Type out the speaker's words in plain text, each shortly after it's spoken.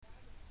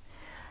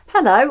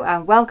Hello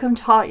and welcome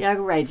to Heart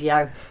Yoga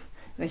Radio.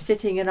 We're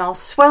sitting in our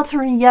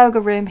sweltering yoga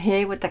room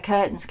here with the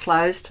curtains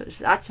closed.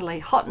 It's actually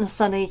hot and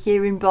sunny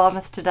here in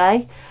Bournemouth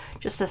today.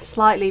 Just a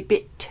slightly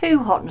bit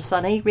too hot and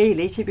sunny,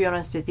 really, to be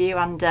honest with you.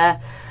 And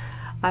I'm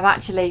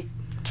actually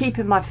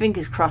keeping my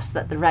fingers crossed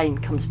that the rain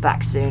comes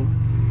back soon.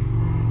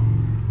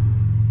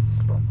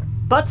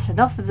 But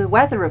enough of the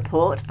weather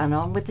report and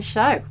on with the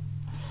show.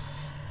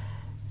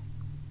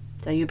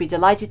 So you'll be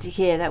delighted to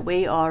hear that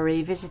we are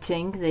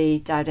revisiting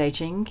the Tao Te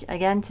Ching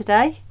again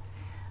today.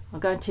 We're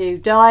going to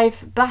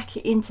dive back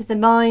into the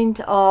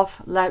mind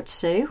of Lao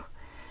Tzu.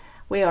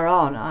 We are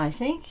on, I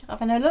think,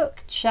 having a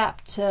look,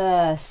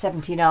 chapter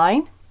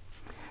 79.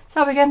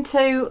 So we're going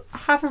to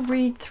have a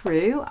read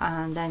through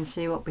and then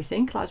see what we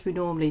think, like we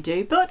normally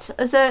do. But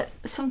as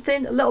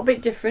something a little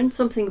bit different,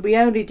 something we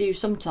only do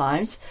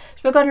sometimes, so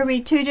we're going to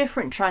read two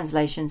different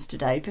translations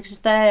today because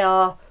they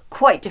are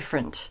quite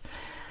different.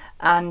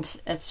 And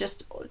it's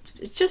just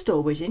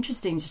always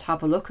interesting to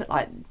have a look at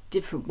like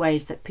different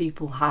ways that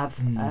people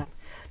have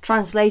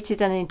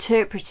translated and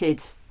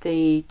interpreted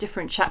the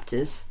different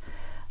chapters.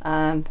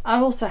 And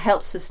also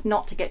helps us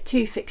not to get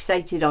too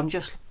fixated on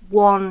just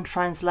one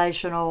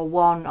translation or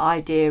one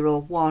idea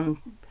or one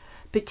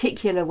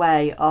particular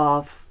way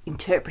of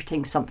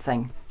interpreting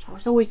something. So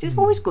it's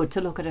always good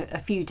to look at a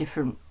few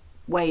different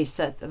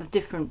ways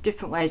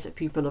different ways that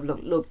people have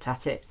looked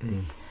at it.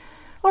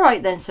 All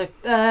right then. So.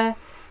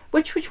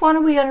 Which one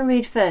are we going to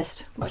read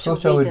first? I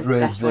thought I would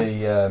read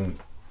the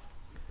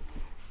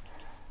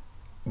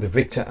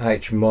Victor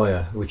H.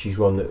 Meyer, which is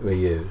one that we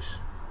use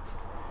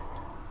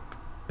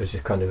as a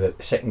kind of a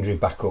secondary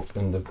backup,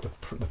 and the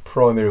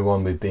primary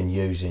one we've been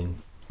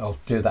using. I'll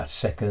do that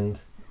second.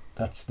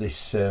 That's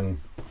this the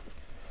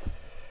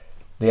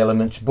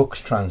Elements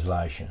Books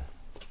translation,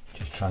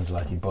 which is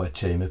translated by a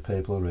team of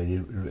people.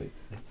 Really,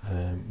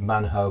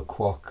 Manho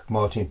Kwok,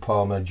 Martin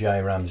Palmer,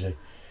 Jay Ramsey.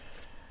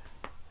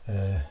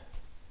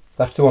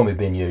 That's the one we've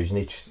been using.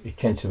 It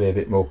tends to be a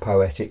bit more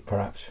poetic,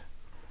 perhaps.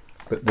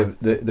 But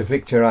the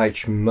Victor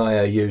H.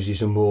 Meyer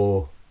uses a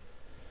more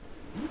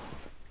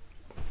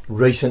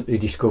recently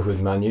discovered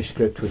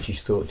manuscript, which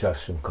is thought to have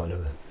some kind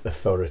of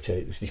authority.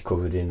 It was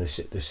discovered in the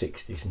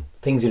 60s, and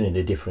things are in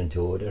a different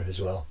order as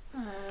well.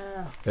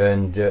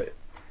 And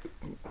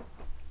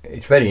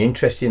it's very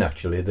interesting,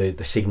 actually,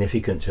 the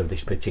significance of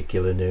this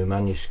particular new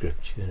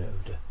manuscript. You know.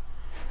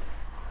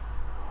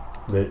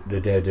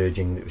 The Tao Te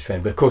Ching that was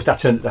found, but of course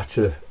that's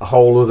a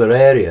whole other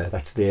area.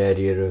 That's the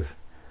area of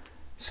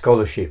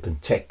scholarship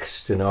and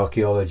text and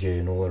archaeology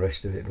and all the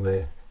rest of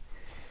it.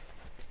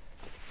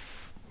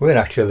 We're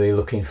actually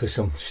looking for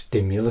some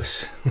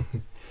stimulus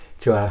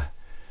to our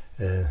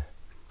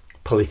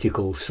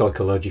political,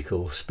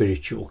 psychological,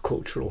 spiritual,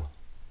 cultural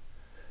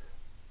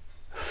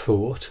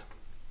thought.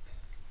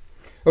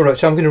 All right,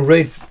 so I'm going to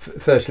read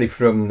firstly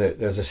from,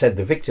 as I said,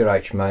 the Victor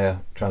H. Meyer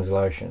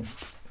translation.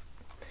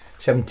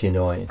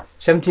 79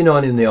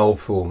 in the old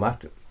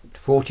format,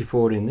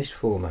 44 in this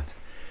format.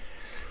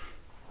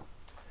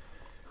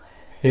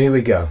 Here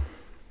we go.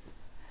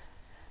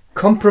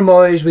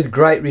 Compromise with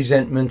great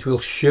resentment will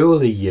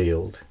surely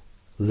yield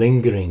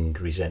lingering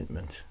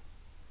resentment.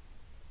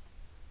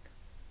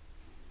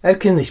 How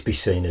can this be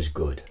seen as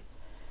good?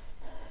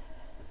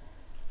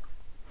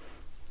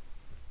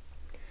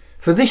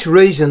 For this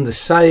reason the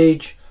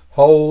sage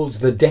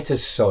holds the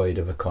debtor's side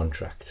of a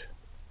contract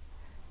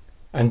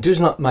and does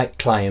not make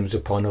claims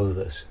upon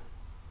others.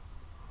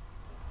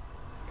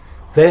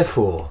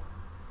 Therefore,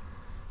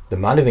 the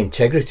man of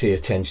integrity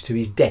attends to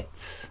his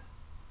debts.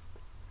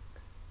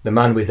 The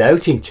man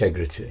without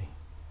integrity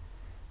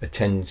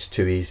attends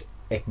to his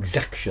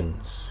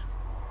exactions.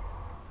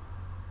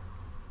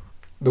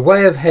 The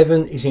way of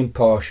heaven is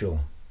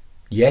impartial,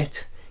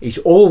 yet is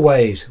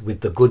always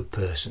with the good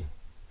person.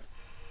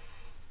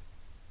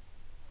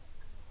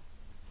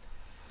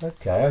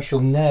 Okay, I shall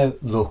now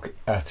look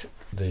at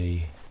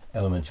the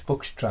Elements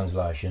Books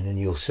translation and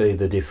you'll see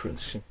the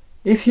difference.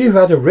 If you've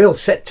had a real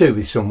set-to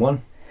with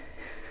someone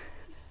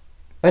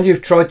and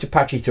you've tried to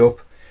patch it up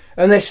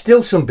and there's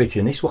still some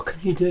bitterness, what can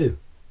you do?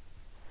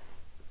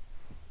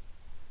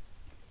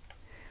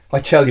 I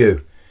tell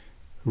you,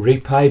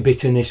 repay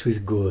bitterness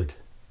with good.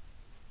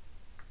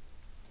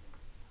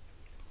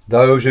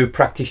 Those who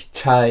practice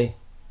Te,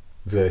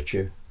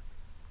 virtue,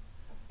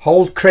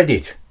 hold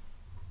credit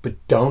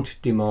but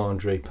don't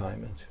demand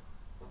repayment.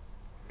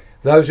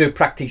 Those who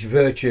practice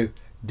virtue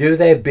do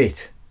their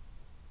bit,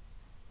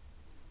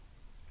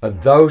 and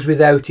those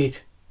without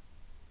it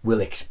will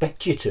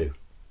expect you to.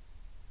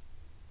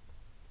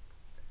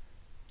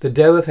 The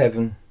Tao of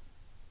Heaven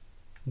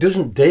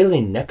doesn't deal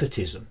in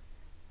nepotism.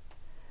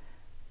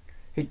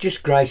 It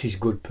just graces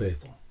good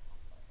people,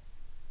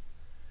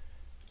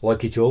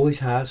 like it always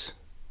has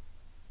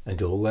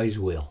and always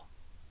will.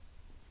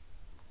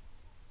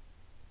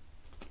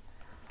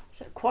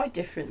 So quite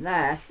different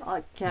there.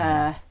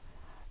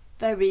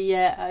 Very,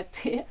 I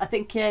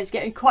think it's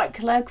getting quite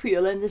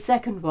colloquial in the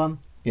second one.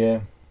 Yeah.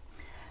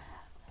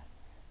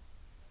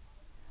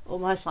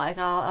 Almost like,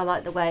 I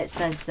like the way it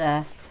says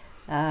there,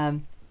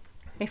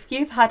 if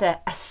you've had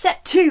a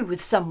set to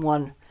with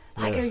someone,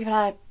 like Yes. you've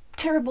had a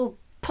terrible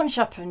punch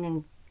up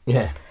and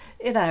Yeah.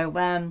 you know,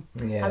 and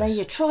then Yes.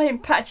 you try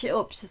and patch it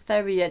up. So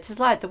very, it's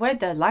like the way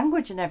the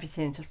language and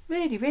everything is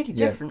really, really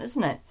Yeah. different,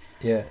 isn't it?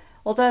 Yeah.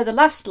 Although the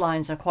last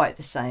lines are quite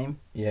the same.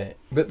 Yeah.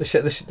 But the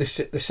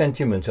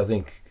sentiment, I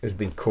think, has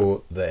been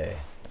caught there.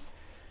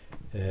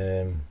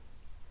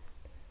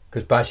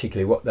 Because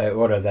basically, what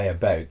are they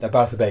about? They're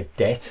both about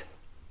debt,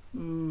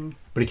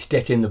 but it's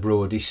debt in the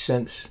broadest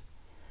sense.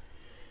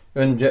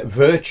 And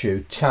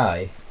virtue,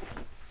 tai,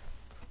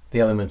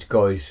 the element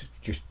guys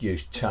just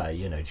use tai,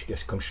 you know, it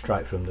just comes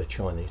straight from the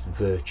Chinese,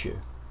 virtue.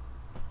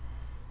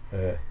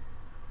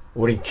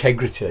 Or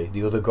integrity,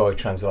 the other guy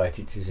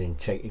translated it as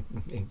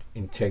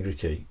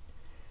integrity,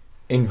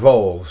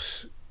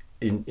 involves,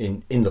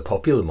 in the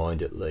popular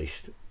mind at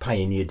least,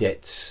 paying your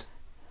debts,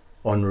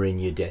 honouring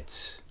your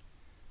debts.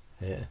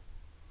 Yeah.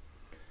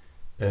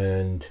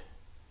 And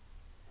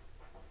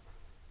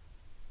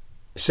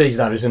sees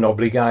that as an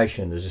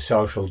obligation, as a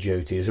social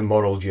duty, as a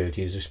moral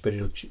duty, as a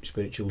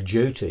spiritual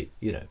duty.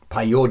 You know,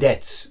 pay your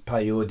debts,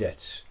 pay your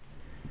debts.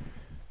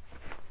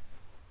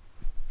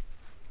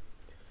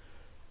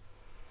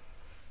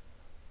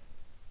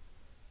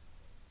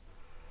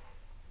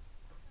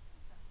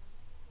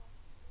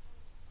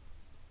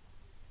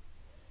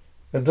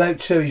 And Lao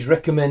Tzu is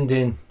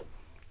recommending,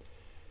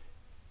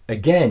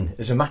 again,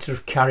 as a matter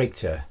of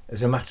character,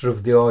 as a matter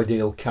of the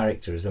ideal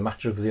character, as a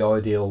matter of the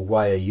ideal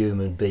way a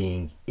human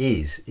being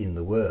is in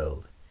the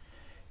world,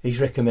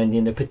 he's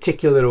recommending a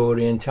particular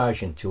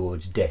orientation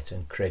towards debt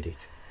and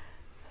credit.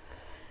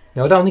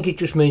 Now, I don't think it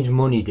just means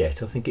money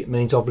debt, I think it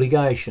means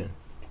obligation.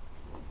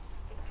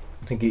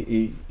 I think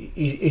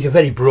he's a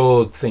very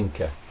broad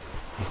thinker,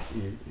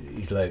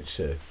 he's Lao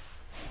Tzu.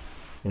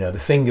 You know, the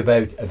thing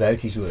about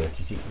his work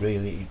is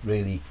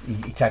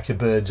he takes a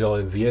bird's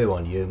eye view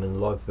on human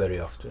life very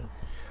often.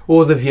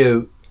 Or the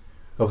view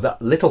of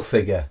that little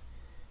figure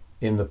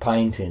in the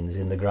paintings,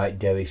 in the great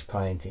Taoist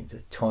paintings,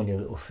 a tiny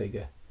little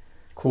figure,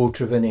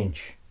 1/4 of an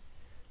inch,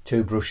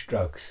 2 brush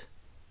strokes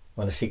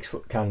on a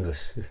 6-foot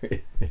canvas.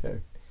 You know.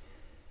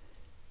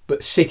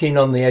 But sitting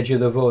on the edge of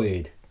the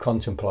void,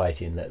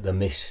 contemplating the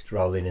mist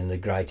rolling in the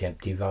great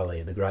empty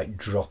valley, the great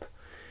drop,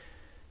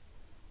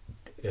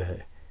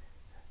 the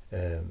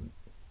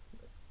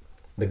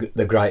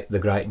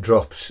great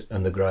drops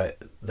and the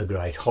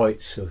great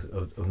heights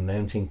of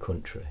mountain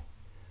country.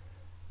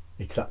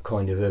 It's that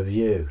kind of a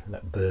view,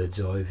 that bird's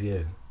eye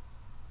view.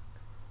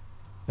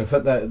 And for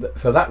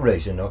that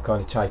reason, I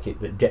kind of take it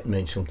that debt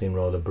means something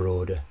rather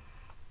broader.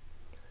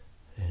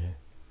 You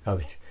know,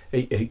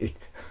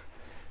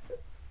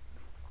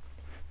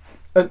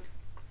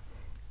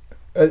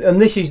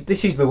 and this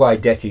is the way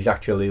debt is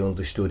actually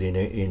understood in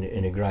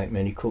a great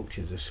many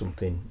cultures as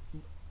something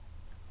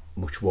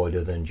much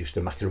wider than just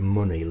a matter of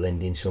money,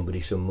 lending somebody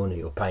some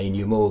money or paying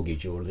your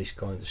mortgage or this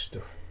kind of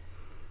stuff.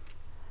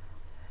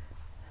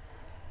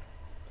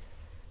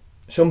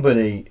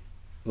 Somebody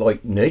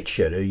like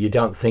Nietzsche, who you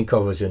don't think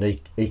of as an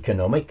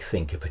economic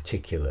thinker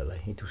particularly,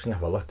 he doesn't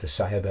have a lot to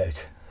say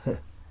about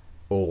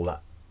all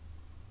that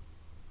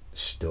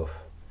stuff.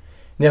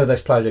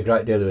 Nevertheless, pays a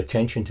great deal of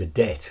attention to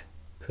debt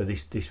for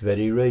this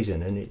very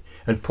reason,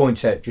 and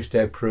points out just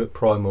how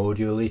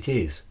primordial it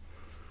is.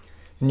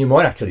 And you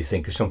might actually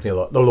think of something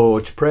like the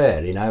Lord's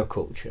Prayer in our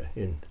culture,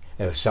 in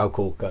our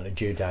so-called kind of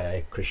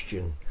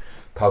Judeo-Christian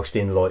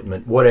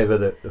post-Enlightenment, whatever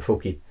the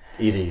fuck it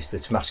is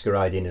that's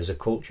masquerading as a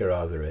culture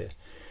over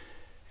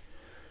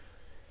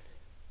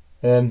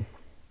here.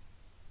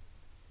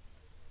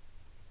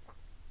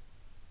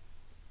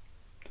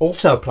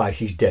 Also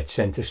places debt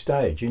centre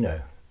stage, you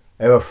know.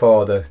 Our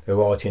Father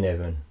who art in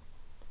heaven,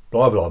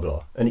 blah blah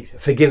blah. And it's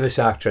forgive us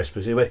our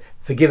trespasses,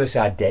 forgive us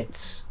our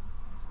debts,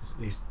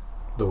 is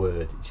the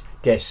word. It's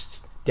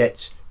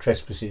debts,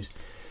 trespasses.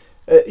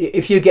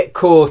 If you get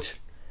caught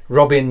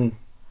robbing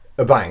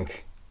a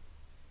bank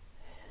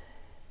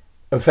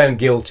and found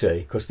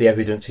guilty because the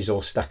evidence is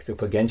all stacked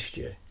up against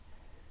you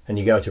and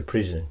you go to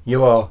prison,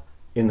 you are,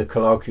 in the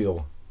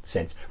colloquial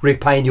sense,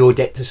 repaying your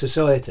debt to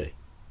society.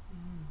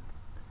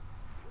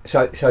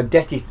 So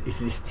debt is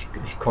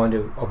this kind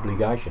of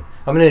obligation.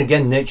 I mean,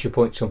 again, Nietzsche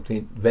points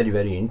something very,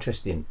 very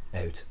interesting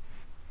out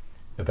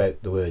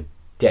about the word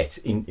debt,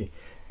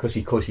 because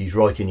he's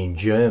writing in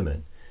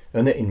German,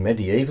 and in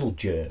medieval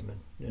German,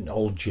 in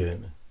old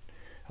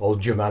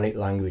Germanic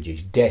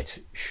languages, debt,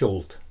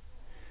 Schuld,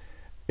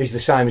 is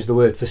the same as the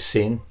word for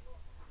sin.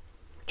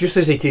 Just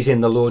as it is in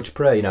the Lord's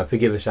Prayer, you know,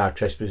 forgive us our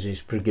trespasses,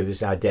 forgive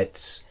us our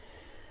debts,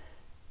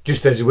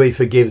 just as we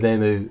forgive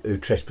them who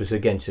trespass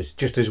against us,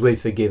 just as we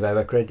forgive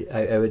our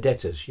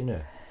debtors, you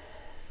know.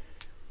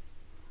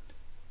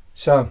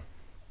 So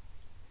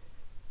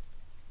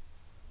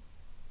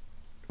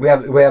we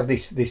have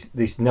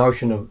this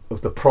notion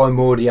of the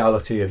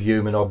primordiality of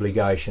human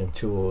obligation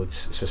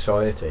towards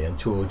society and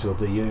towards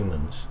other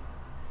humans,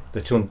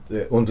 that's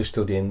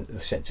understood in the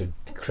sense of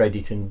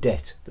credit and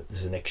debt, that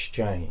there's an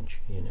exchange,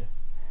 you know.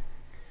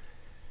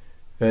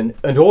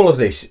 And all of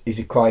this is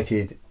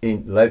equated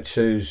in Lao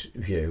Tzu's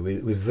view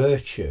with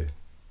virtue.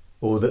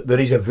 or that there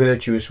is a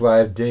virtuous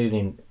way of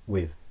dealing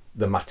with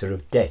the matter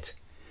of debt,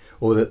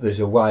 or that there's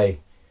a way,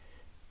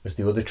 as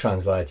the other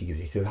translator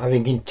gives it, of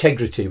having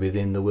integrity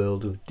within the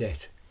world of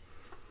debt.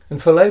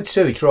 And for Lao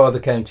Tzu, it's rather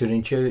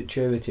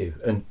counterintuitive,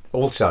 and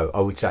also, I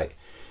would say,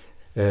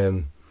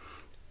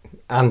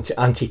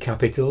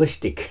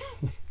 anti-capitalistic,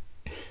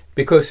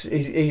 because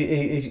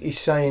he's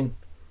saying,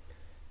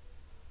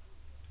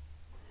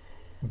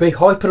 be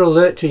hyper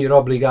alert to your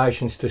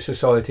obligations to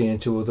society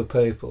and to other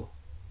people,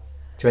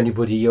 to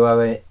anybody you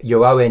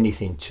owe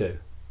anything to,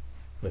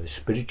 whether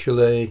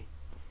spiritually,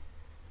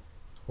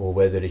 or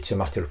whether it's a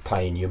matter of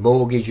paying your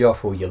mortgage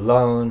off or your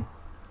loan,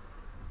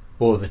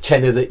 or the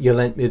tenner that you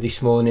lent me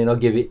this morning, I'll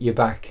give it you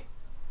back.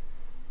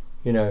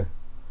 You know,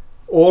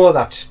 all of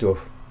that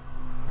stuff,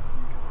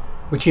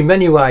 which in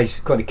many ways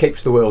kind of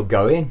keeps the world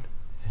going,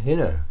 you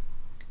know.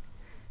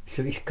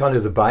 So it's kind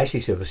of the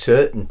basis of a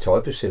certain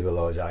type of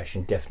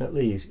civilization,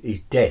 definitely,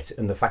 is debt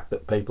and the fact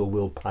that people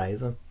will pay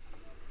them.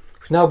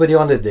 If nobody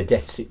honoured their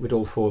debts, it would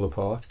all fall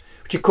apart,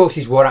 which of course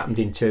is what happened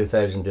in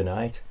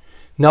 2008.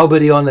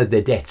 Nobody honoured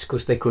their debts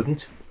because they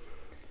couldn't.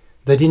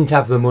 They didn't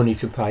have the money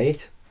to pay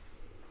it.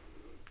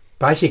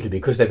 Basically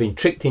because they've been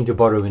tricked into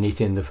borrowing it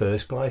in the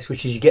first place,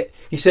 which is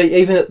you see,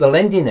 even at the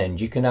lending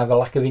end, you can have a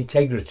lack of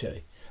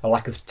integrity, a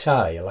lack of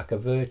tie, a lack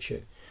of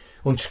virtue.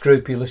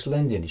 Unscrupulous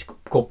lending. It's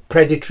called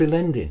predatory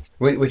lending,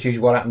 which is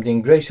what happened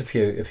in Greece a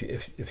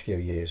few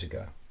years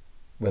ago,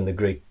 when the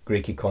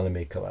Greek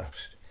economy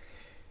collapsed.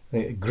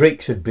 The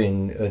Greeks had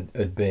been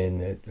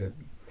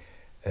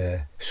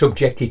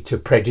subjected to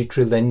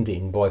predatory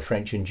lending by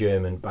French and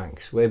German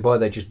banks, whereby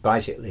they just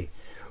basically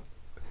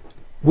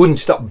wouldn't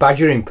stop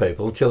badgering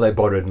people until they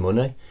borrowed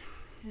money.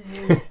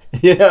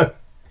 You know.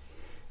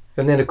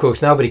 And then, of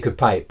course, nobody could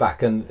pay it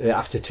back, and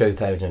after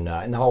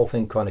 2009, and the whole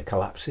thing kind of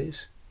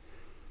collapses.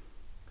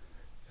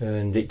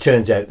 And it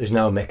turns out there's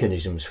no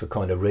mechanisms for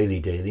kind of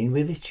really dealing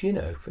with it, you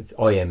know.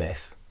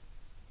 IMF,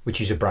 which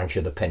is a branch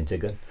of the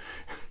Pentagon.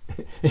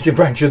 It's a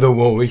branch of the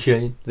war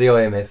machine, the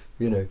IMF,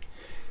 you know.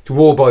 It's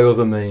war by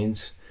other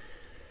means.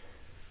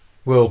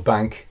 World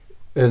Bank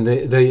and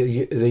the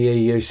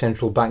EU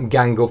Central Bank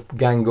gang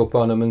up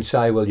on them and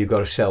say, well, you've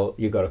got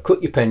to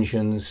cut your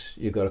pensions,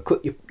 you've got to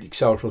cut your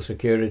social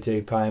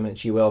security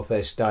payments, your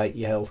welfare state,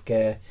 your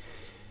healthcare.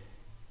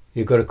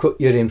 You've got to cut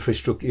your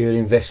infrastructure, your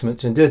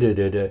investments, and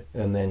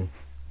and then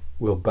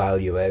we'll bail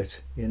you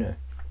out, you know.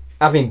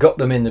 Having got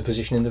them in the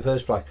position in the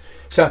first place.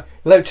 So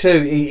Lao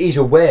Tzu, he's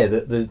aware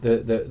that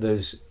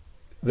there's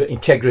the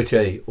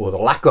integrity, or the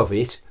lack of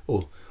it,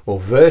 or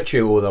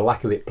virtue, or the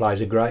lack of it, plays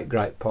a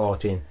great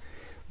part in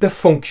the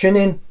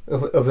functioning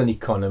of an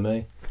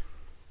economy,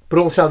 but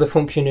also the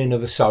functioning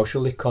of a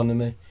social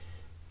economy,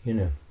 you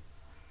know.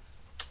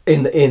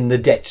 In the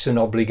debts and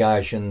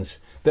obligations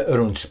that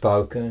are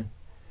unspoken.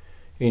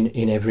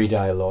 In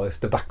everyday life,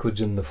 the backwards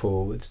and the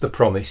forwards, the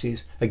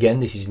promises.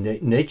 Again, this is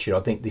Nietzsche. I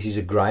think this is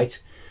a great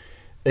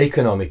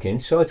economic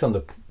insight on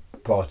the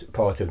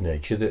part of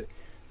Nietzsche that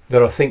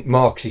I think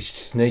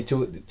Marxists need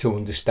to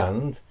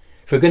understand.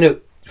 If we're going to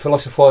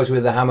philosophise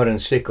with a hammer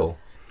and sickle,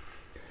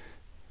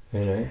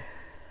 you know,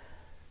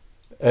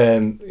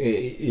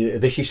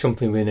 this is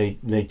something we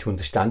need to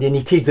understand, and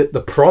it is that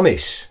the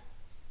promise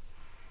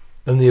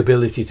and the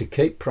ability to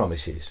keep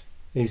promises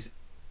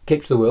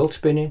keeps the world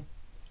spinning.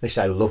 They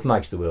say love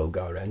makes the world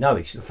go round. No,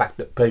 it's the fact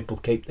that people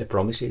keep their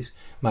promises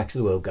makes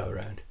the world go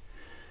round.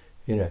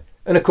 You know,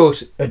 and of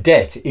course, a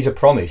debt is a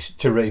promise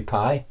to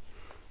repay.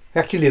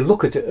 Actually,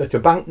 look at a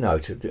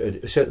banknote,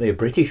 certainly a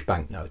British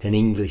banknote, an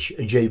English,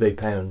 a GB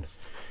pound,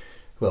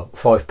 well,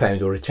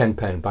 £5 or a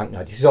 £10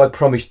 banknote. It says, I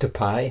promise to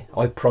pay.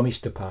 I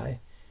promise to pay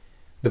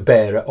the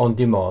bearer on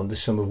demand the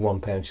sum of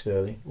 £1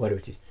 sterling, whatever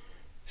it is.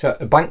 So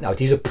a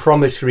banknote is a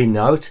promissory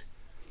note.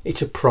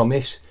 It's a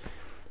promise,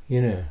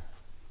 you know.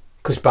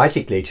 Because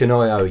basically it's an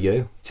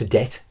IOU, it's a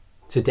debt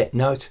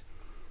note,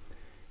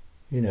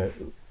 you know.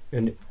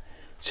 And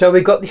so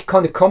we've got this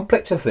kind of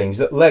complex of things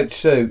that Lao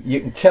Tzu, you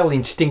can tell,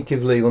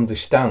 instinctively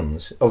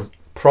understands, of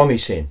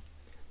promising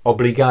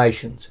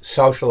obligations,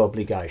 social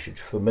obligations,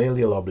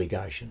 familial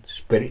obligations,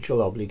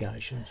 spiritual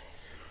obligations,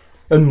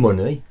 and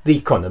money, the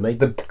economy,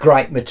 the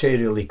great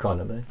material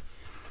economy,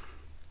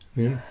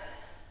 you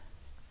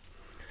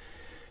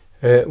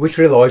know, which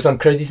relies on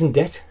credit and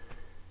debt.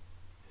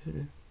 You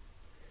know.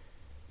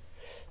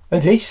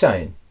 And he's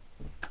saying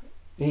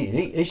that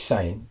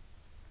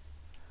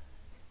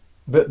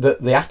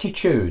the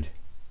attitude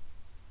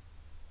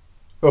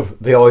of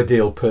the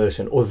ideal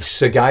person, or the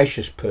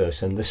sagacious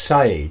person, the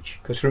sage,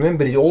 because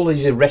remember, all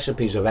these are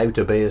recipes of how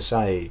to be a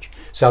sage,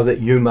 so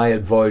that you may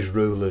advise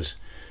rulers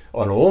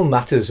on all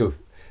matters of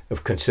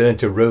concern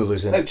to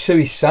rulers. And so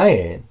he's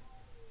saying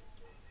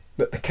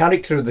that the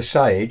character of the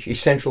sage,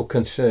 his central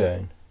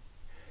concern,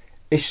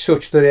 is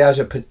such that he has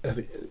a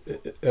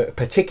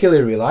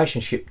particular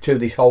relationship to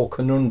this whole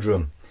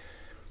conundrum,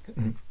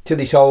 to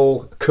this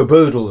whole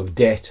caboodle of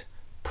debt,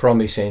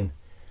 promising,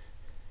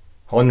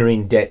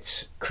 honouring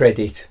debts,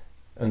 credit,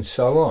 and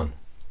so on.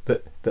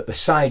 That the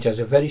sage has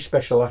a very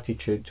special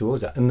attitude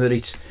towards that, and that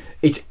it's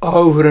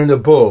over and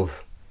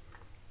above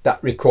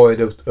that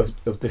required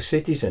of the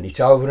citizen. It's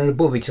over and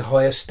above. It's a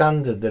higher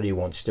standard that he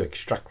wants to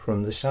extract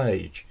from the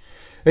sage.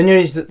 And it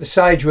is that the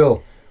sage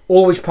will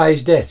always pay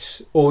his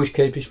debts, always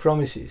keep his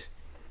promises.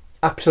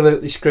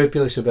 Absolutely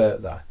scrupulous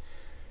about that.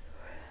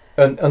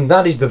 And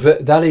that is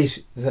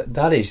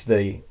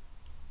the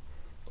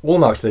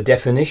almost the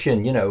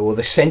definition, you know, or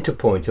the centre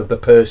point of the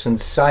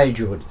person's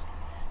sagehood,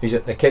 is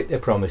that they keep their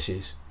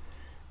promises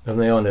and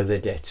they honour their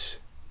debts.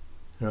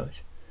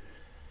 Right.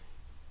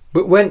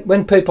 But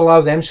when people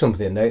owe them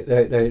something,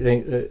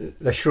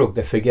 they shrug,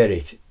 they forget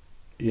it.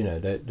 You know,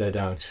 they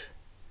don't.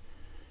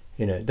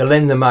 You know, they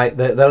lend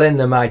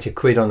the mate a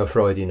quid on a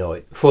Friday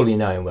night, fully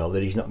knowing well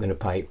that he's not going to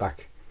pay it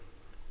back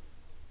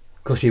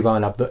because he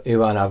won't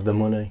have the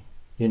money.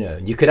 You know,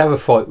 and you could have a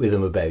fight with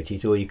them about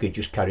it, or you could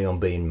just carry on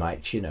being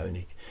mates. You know,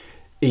 and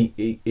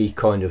he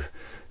kind of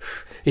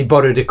he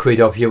borrowed a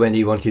quid off you when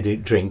he wanted a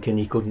drink and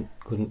he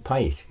couldn't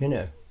pay it. You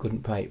know,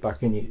 couldn't pay it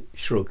back, and you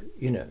shrug.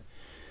 You know.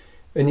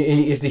 And it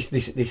is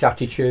this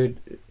attitude,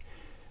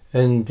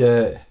 and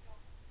there's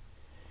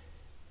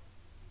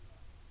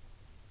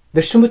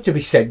something to be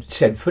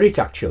said for it,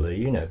 actually,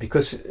 you know,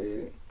 because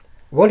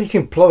what it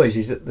implies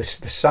is that the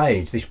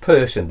sage, this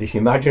person, this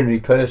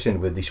imaginary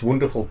person with this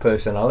wonderful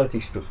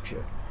personality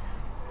structure,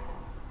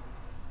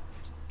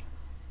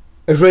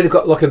 has really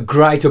got like a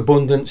great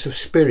abundance of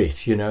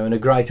spirit, you know, and a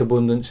great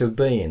abundance of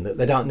being, that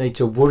they don't need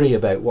to worry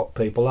about what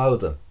people owe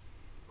them.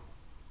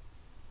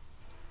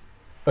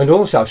 And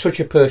also, such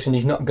a person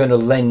is not going to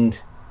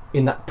lend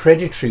in that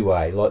predatory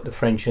way, like the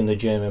French and the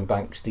German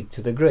banks did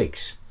to the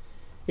Greeks,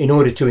 in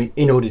order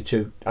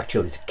to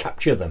actually to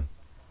capture them,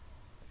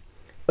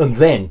 and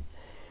then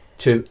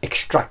to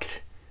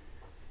extract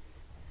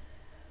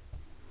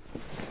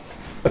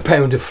a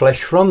pound of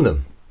flesh from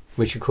them,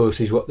 which of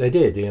course is what they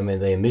did. I mean,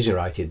 they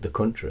immiserated the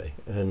country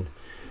and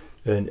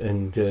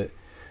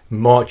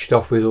marched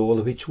off with all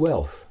of its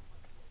wealth.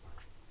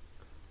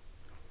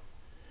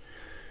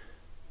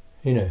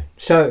 You know,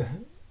 so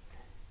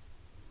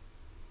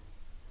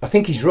I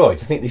think he's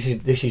right. I think this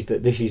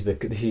is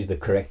the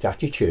correct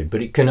attitude.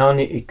 But it can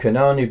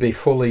only be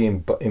fully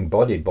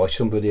embodied by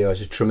somebody who has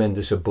a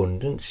tremendous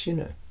abundance. You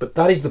know, but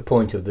that is the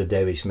point of the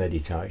Taoist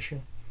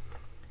meditation,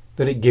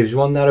 that it gives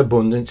one that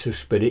abundance of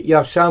spirit. You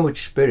have so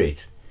much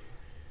spirit,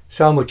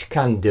 so much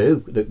can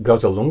do that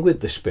goes along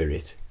with the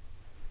spirit,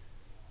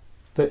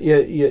 that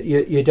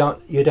you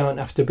don't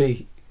have to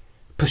be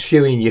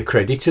pursuing your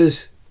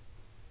creditors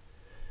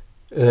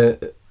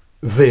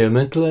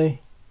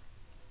vehemently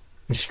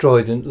and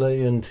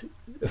stridently and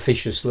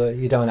officiously.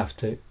 You don't have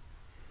to.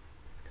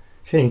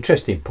 It's an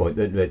interesting point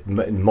that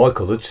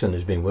Michael Hudson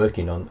has been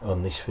working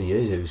on this for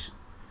years. He was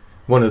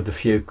one of the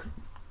few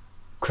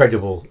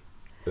credible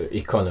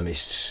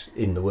economists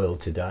in the world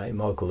today.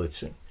 Michael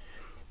Hudson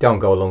don't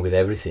go along with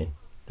everything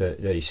that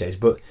he says,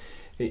 but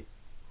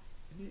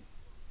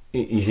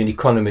he's an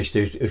economist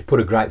who's put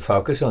a great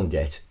focus on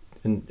debt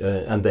and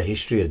the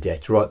history of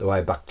debt right the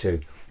way back to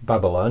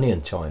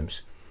Babylonian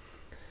times,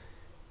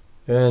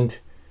 and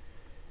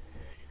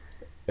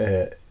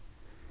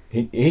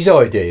his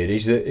idea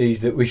is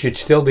that we should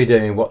still be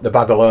doing what the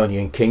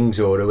Babylonian kings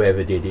or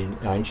whoever did in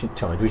ancient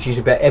times, which is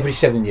about every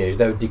 7 years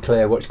they would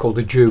declare what's called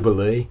a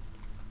jubilee.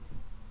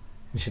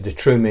 This is the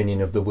true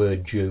meaning of the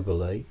word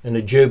jubilee, and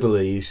a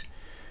jubilee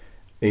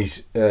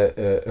is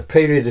a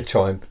period of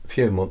time, a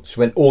few months,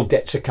 when all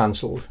debts are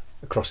cancelled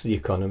across the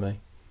economy.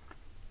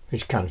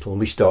 It's cancelled, and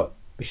we start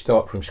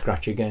from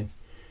scratch again.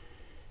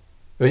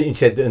 He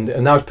said,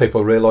 and those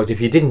people realised if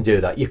you didn't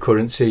do that, your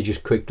currency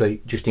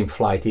just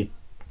inflated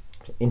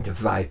into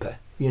vapour,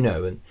 you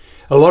know. And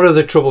a lot of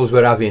the troubles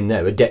we're having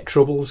now are debt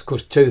troubles,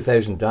 because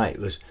 2008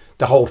 was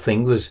the whole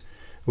thing was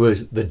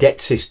the debt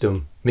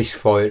system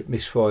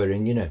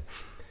misfiring, you know,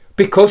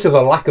 because of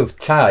a lack of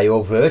tai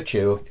or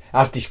virtue,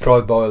 as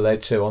described by Lao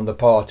Tzu, on the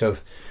part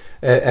of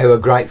our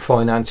great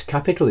finance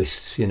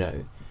capitalists, you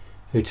know,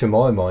 who to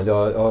my mind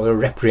are a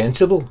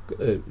reprehensible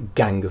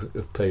gang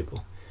of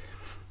people.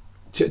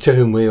 To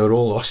whom we are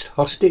all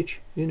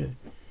hostage, you know.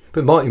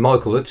 But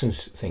Michael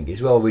Hudson's thing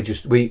is, well,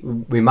 we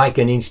make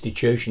an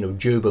institution of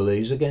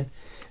jubilees again,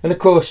 and of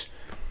course,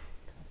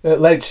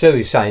 Lao Tzu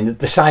is saying that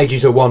the sage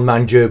is a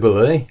one-man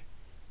jubilee.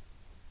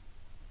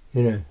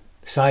 You know,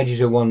 sage is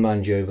a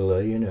one-man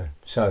jubilee. You know,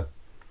 so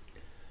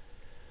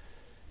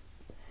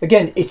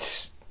again,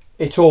 it's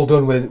all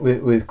done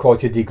with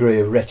quite a degree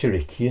of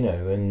rhetoric, you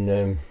know,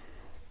 and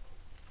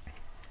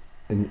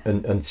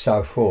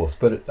so forth.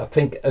 But I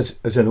think as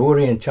an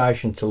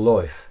orientation to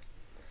life,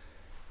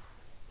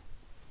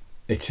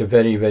 it's a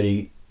very,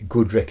 very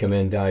good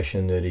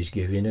recommendation that he's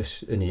giving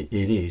us, and it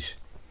is: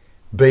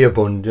 be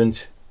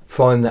abundant,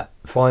 find that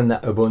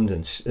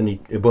abundance. And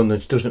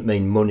abundance doesn't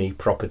mean money,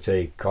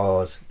 property,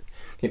 cars.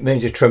 It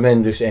means a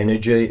tremendous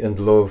energy and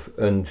love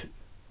and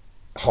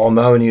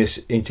harmonious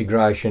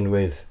integration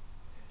with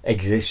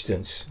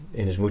existence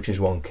in as much as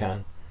one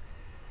can.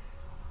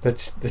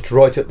 That's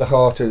right at the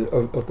heart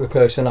of the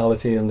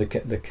personality and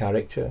the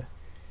character,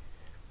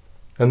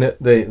 and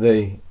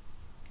the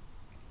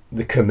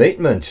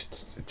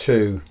commitment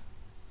to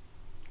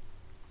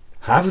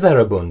have their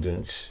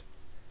abundance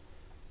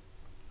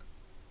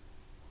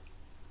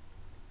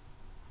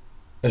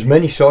has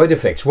many side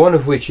effects, one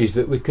of which is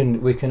that we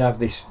can have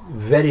this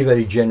very,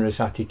 very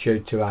generous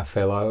attitude to our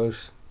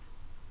fellows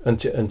and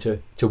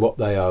to what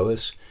they owe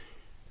us.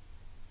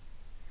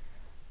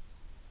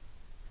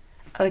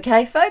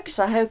 Okay folks,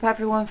 I hope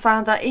everyone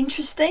found that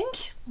interesting,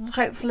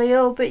 hopefully a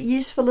little bit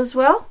useful as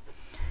well.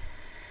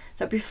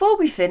 Now before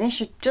we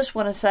finish, I just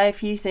want to say a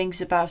few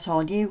things about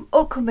our new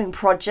upcoming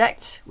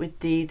project with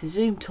the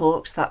Zoom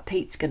talks that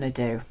Pete's going to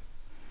do.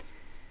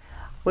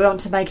 We want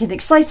to make an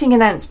exciting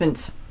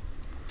announcement.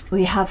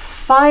 We have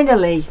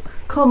finally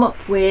come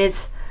up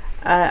with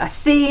a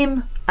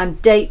theme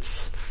and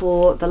dates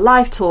for the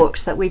live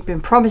talks that we've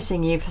been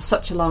promising you for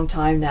such a long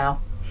time now.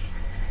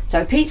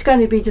 So Pete's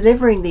going to be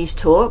delivering these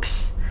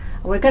talks,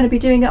 and we're going to be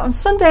doing it on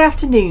Sunday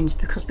afternoons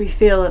because we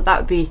feel that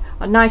would be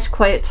a nice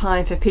quiet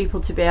time for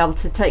people to be able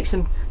to take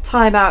some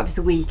time out of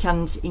the week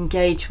and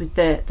engage with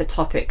the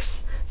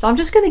topics. So I'm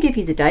just going to give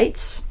you the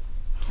dates.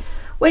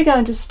 We're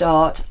going to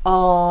start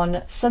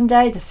on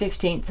Sunday the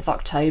 15th of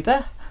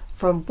October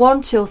from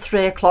 1 till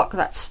 3 o'clock,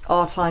 that's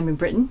our time in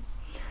Britain,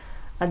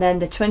 and then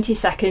the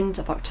 22nd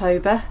of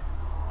October,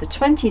 the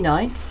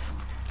 29th,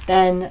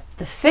 then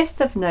the 5th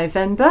of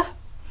November,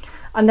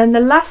 and then the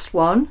last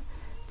one,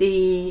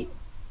 the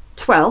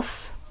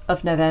 12th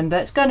of November.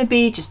 It's going to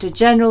be just a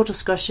general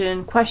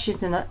discussion,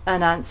 questions and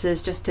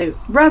answers, just to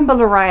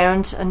ramble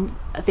around and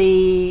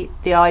the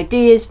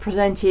ideas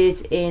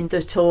presented in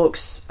the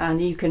talks,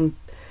 and you can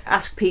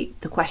ask Pete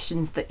the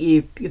questions that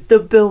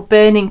the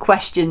burning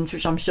questions,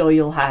 which I'm sure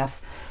you'll have.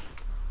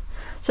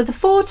 So the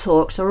 4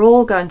 talks are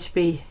all going to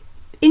be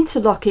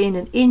interlocking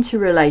and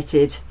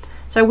interrelated.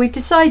 So we've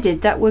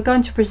decided that we're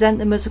going to present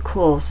them as a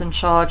course and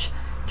charge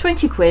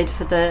 20 quid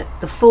for the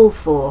full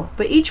 4,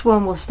 but each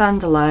one will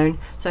stand alone.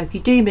 So if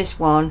you do miss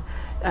one,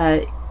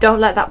 don't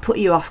let that put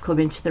you off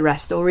coming to the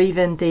rest, or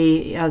even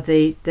the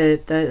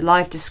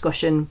live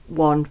discussion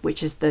one,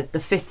 which is the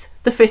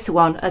fifth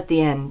one at the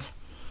end.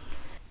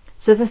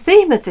 So the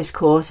theme of this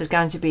course is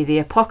going to be the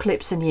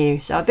apocalypse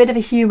anew. So a bit of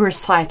a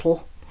humorous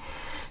title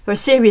for a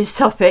serious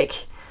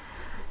topic,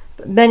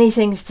 but many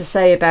things to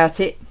say about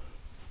it.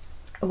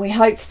 And we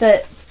hope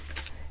that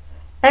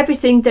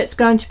everything that's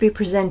going to be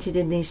presented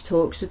in these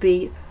talks will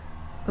be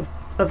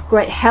of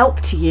great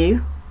help to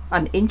you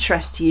and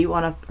interest to you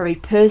on a very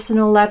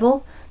personal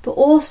level, but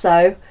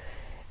also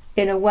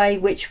in a way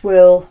which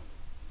will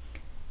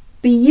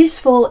be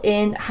useful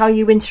in how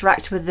you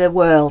interact with the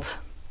world.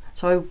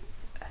 So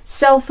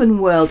self and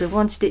world, we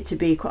wanted it to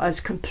be as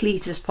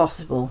complete as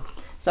possible.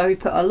 So we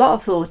put a lot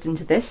of thought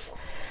into this.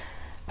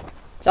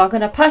 So I'm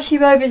going to pass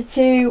you over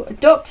to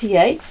Dr.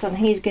 Yates, and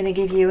he's going to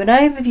give you an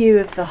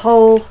overview of the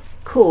whole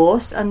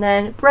course and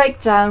then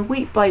break down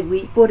week by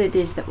week what it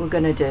is that we're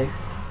going to do.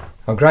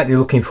 I'm greatly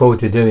looking forward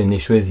to doing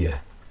this with you.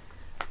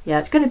 Yeah,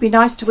 it's going to be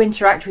nice to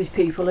interact with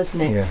people,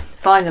 isn't it? Yeah.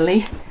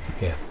 Finally.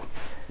 Yeah.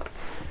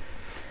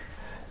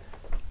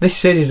 This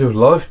series of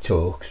live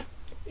talks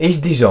is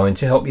designed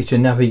to help you to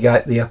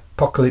navigate the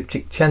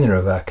apocalyptic tenor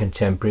of our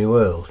contemporary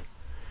world.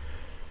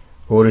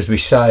 Or as we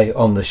say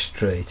on the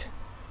street,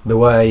 the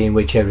way in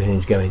which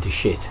everything's going to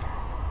shit.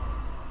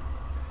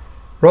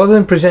 Rather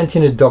than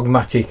presenting a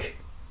dogmatic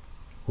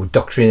or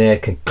doctrinaire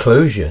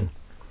conclusion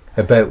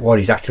about what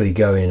is actually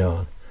going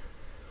on,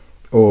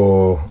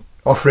 or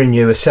offering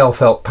you a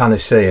self-help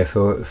panacea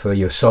for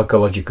your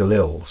psychological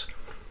ills,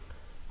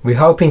 we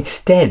hope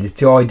instead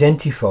to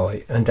identify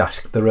and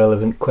ask the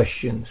relevant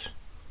questions.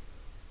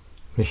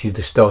 This is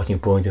the starting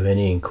point of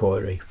any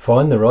inquiry.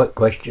 Find the right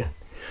question.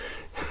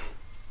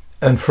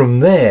 And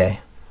from there,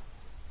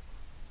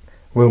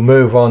 we'll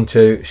move on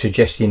to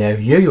suggesting how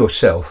you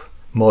yourself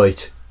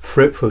might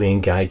fruitfully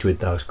engage with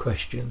those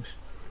questions.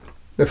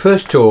 The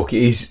first talk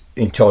is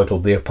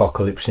entitled The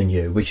Apocalypse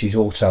Anew, which is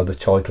also the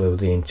title of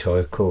the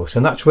entire course,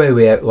 and that's where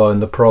we outline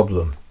the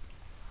problem.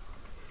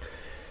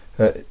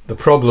 The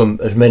problem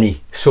has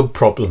many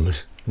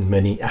sub-problems and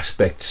many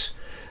aspects,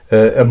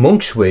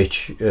 amongst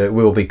which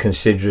we'll be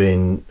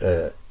considering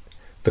the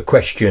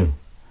question,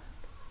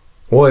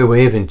 why are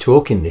we even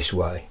talking this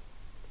way?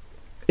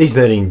 Is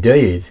there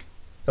indeed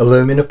a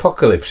looming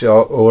apocalypse,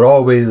 or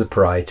are we the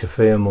prey to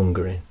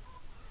fear-mongering?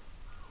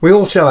 We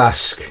also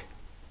ask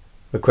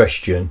the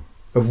question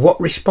of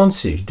what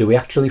responses do we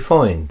actually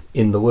find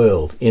in the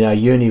world, in our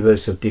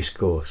universe of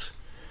discourse,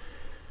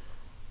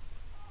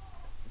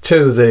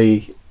 to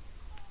the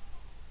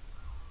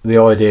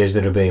ideas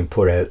that are being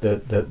put out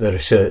that there are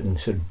certain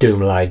sort of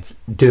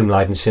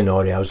doom-laden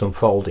scenarios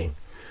unfolding,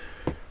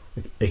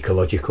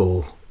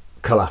 ecological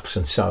collapse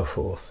and so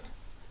forth.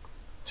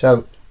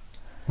 So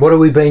what are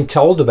we being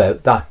told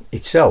about that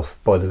itself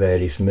by the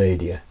various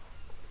media?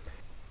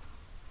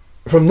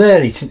 From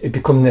there it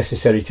becomes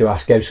necessary to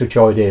ask how such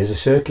ideas are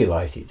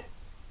circulated.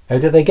 How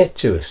do they get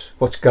to us?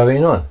 What's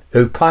going on?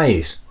 Who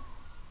pays?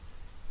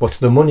 What's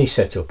the money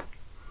set up?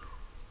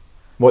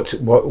 What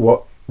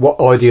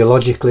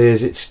ideologically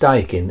is at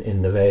stake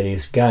in the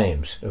various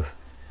games of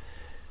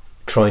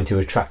trying to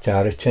attract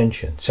our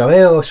attention? So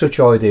how are such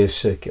ideas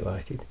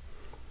circulated?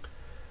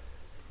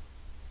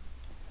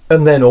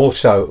 And then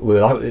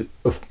also,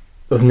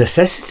 of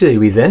necessity,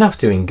 we then have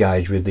to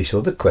engage with this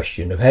other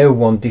question of how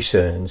one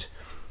discerns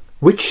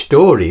which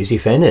stories,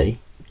 if any,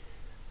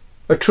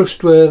 are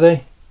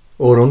trustworthy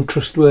or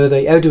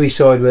untrustworthy. How do we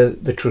decide whether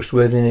the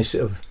trustworthiness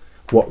of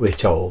what we're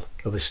told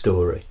of a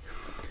story?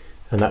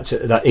 And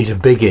that is a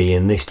biggie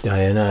in this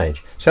day and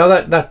age. So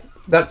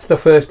that's the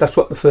first. That's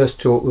what the first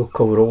talk will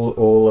cover.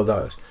 All of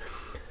those,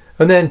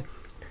 and then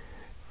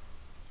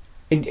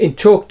in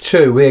talk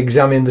 2 we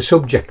examine the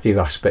subjective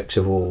aspects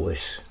of all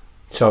this,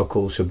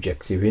 so-called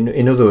subjective.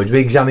 In other words, we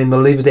examine the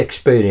lived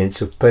experience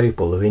of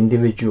people, of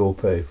individual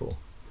people,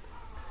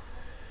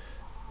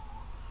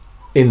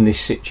 in this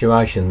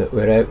situation that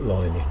we're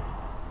outlining.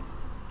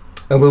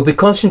 And we'll be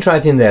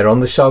concentrating there on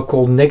the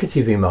so-called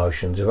negative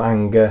emotions of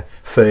anger,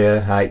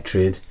 fear,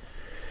 hatred,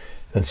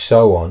 and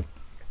so on,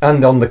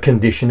 and on the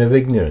condition of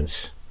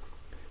ignorance.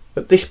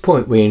 At this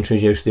point we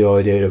introduce the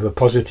idea of a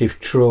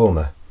positive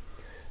trauma,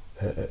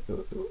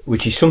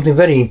 which is something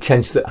very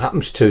intense that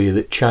happens to you,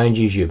 that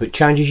changes you, but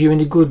changes you in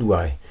a good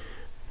way,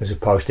 as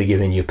opposed to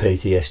giving you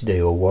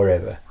PTSD or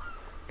whatever.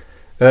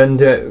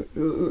 And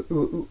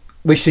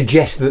we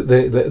suggest that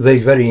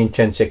these very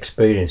intense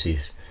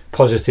experiences,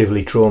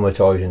 positively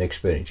traumatising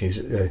experiences,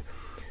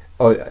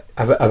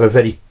 have a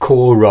very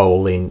core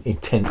role in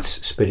intense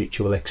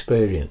spiritual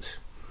experience.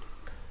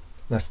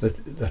 That's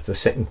the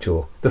second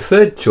talk. The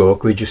third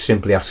talk, we just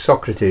simply ask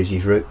Socrates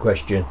his root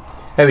question: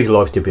 how is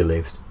life to be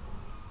lived?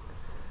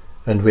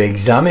 And we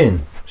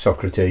examine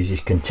Socrates'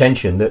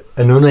 contention that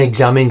an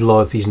unexamined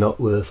life is not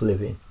worth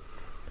living.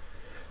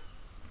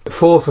 The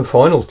fourth and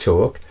final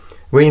talk,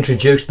 we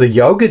introduce the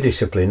yoga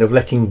discipline of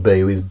letting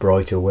be with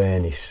bright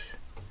awareness.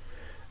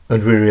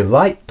 And we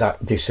relate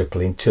that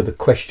discipline to the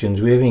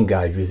questions we've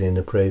engaged with in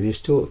the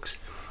previous talks.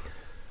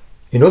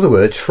 In other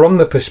words, from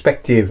the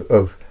perspective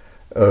of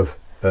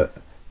the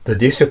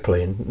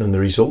discipline and the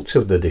results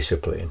of the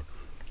discipline,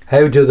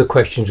 how do the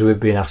questions we've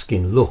been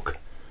asking look?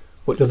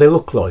 What do they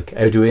look like?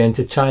 How do we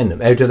entertain them?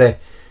 How do they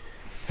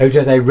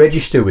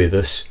register with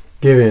us,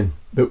 given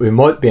that we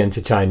might be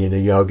entertaining a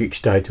yogic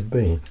state of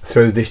being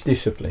through this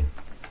discipline?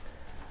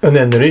 And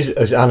then there is,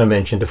 as Anna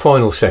mentioned, a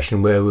final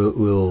session where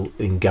we'll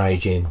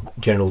engage in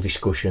general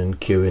discussion,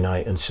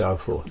 Q&A and so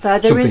forth.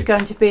 There is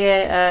going to be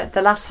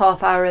the last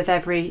half hour of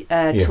every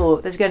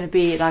talk. There's going to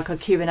be like a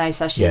Q&A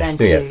session then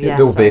too. Yeah,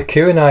 there'll be a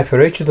Q&A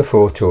for each of the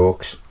 4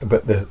 talks,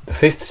 but the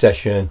 5th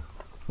session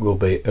will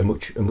be a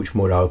much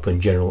more open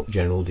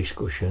general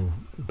discussion,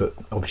 but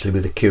obviously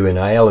with a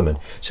Q&A element.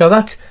 So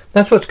that's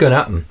what's going to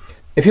happen.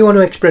 If you want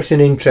to express an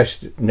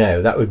interest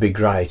now, that would be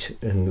great,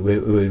 and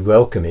we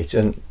welcome it.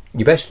 And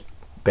your best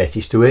bet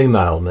is to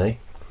email me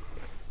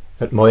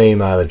at my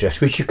email address,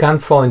 which you can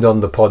find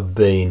on the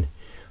Podbean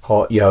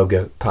Heart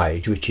Yoga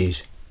page, which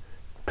is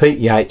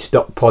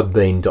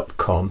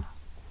peteyates.podbean.com.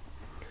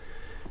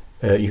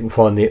 You can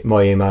find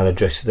my email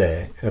address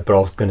there, but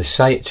I'm going to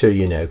say it to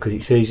you now because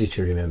it's easy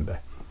to remember.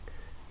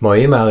 My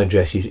email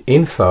address is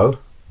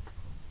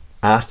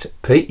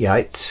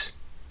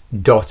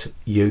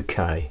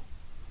info@peteyates.uk.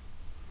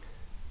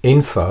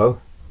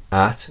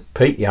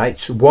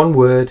 info@peteyates, one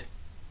word,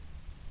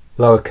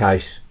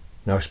 lowercase,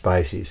 no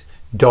spaces,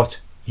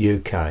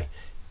 .uk.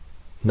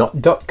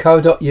 Not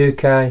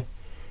 .co.uk,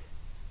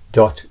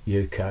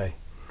 .uk.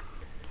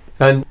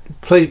 And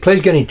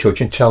please get in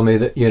touch and tell me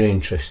that you're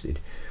interested.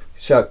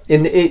 So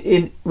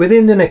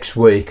within the next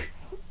week,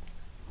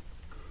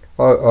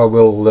 I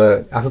will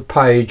have a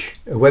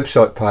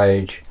website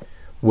page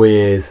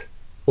with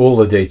all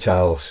the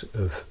details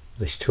of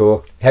this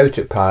talk, how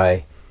to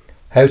pay,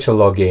 how to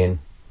log in,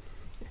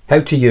 how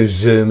to use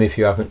Zoom if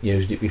you haven't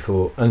used it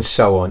before, and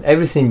so on.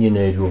 Everything you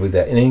need will be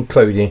there, and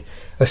including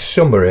a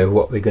summary of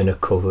what we're going to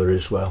cover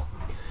as well.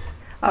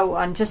 Oh,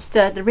 and just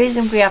the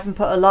reason we haven't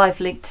put a live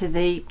link to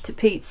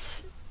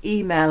Pete's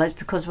email is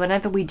because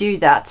whenever we do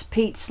that,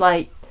 Pete's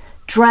like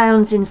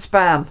drowns in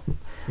spam,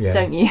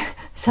 don't you?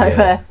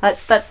 So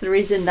that's the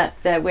reason that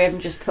we haven't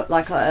just put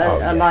like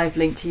a live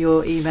link to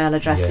your email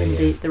address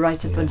in the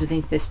write-up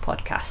underneath this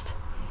podcast.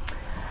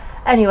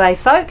 Anyway,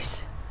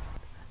 folks,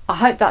 I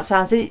hope that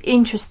sounds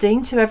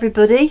interesting to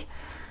everybody.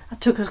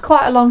 It took us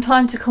quite a long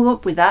time to come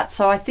up with that,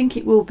 so I think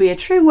it will be a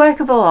true work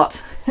of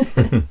art.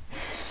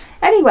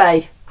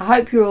 Anyway, I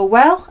hope you're all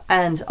well,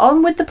 and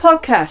on with the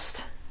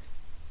podcast.